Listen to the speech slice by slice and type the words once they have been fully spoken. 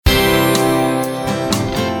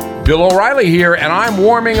Bill O'Reilly here, and I'm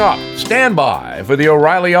warming up. Stand by for the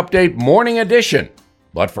O'Reilly Update Morning Edition.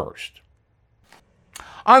 But first,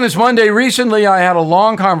 on this Monday recently, I had a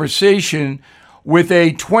long conversation with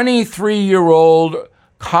a 23-year-old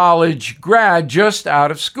college grad just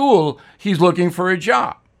out of school. He's looking for a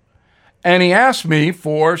job. And he asked me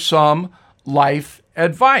for some life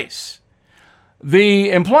advice.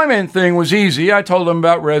 The employment thing was easy. I told him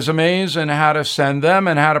about resumes and how to send them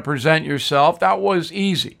and how to present yourself. That was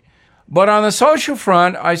easy. But on the social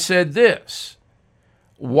front, I said this: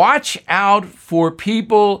 watch out for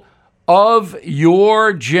people of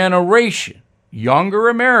your generation, younger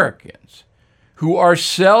Americans, who are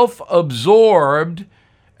self-absorbed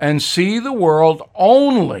and see the world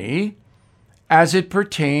only as it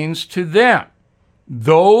pertains to them.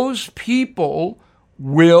 Those people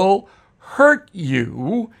will hurt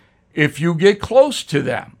you if you get close to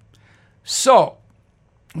them. So,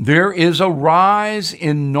 there is a rise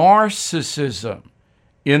in narcissism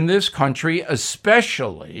in this country,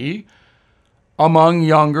 especially among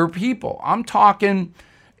younger people. I'm talking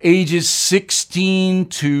ages 16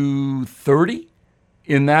 to 30,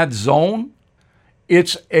 in that zone.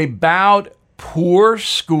 It's about poor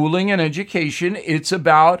schooling and education. It's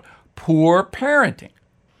about poor parenting.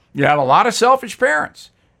 You have a lot of selfish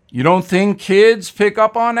parents. You don't think kids pick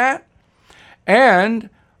up on that? And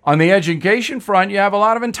on the education front, you have a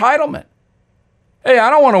lot of entitlement. Hey, I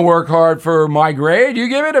don't want to work hard for my grade. You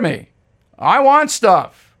give it to me. I want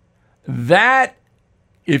stuff. That,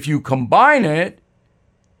 if you combine it,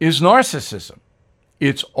 is narcissism.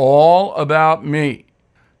 It's all about me.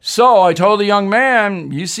 So I told the young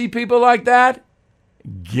man, you see people like that?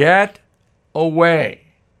 Get away.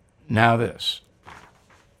 Now this.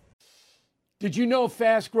 Did you know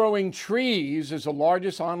Fast Growing Trees is the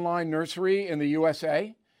largest online nursery in the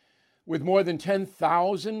USA? With more than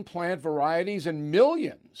 10,000 plant varieties and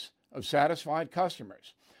millions of satisfied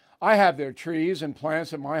customers. I have their trees and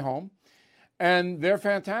plants at my home, and they're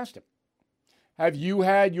fantastic. Have you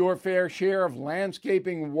had your fair share of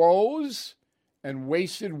landscaping woes and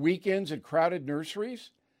wasted weekends at crowded nurseries?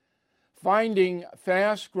 Finding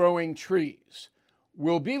Fast Growing Trees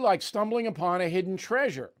will be like stumbling upon a hidden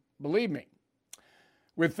treasure, believe me.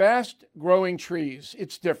 With Fast Growing Trees,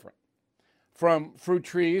 it's different. From fruit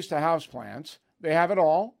trees to houseplants, they have it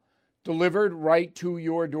all delivered right to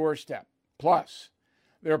your doorstep. Plus,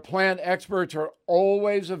 their plant experts are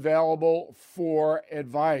always available for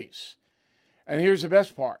advice. And here's the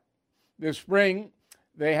best part. This spring,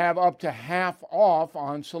 they have up to half off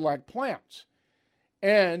on select plants.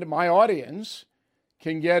 And my audience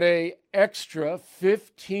can get an extra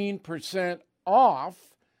 15% off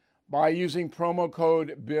by using promo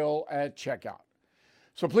code BILL at checkout.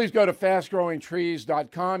 So please go to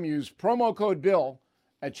fastgrowingtrees.com, use promo code BILL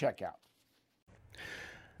at checkout.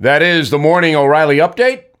 That is the Morning O'Reilly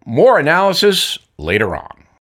Update. More analysis later on.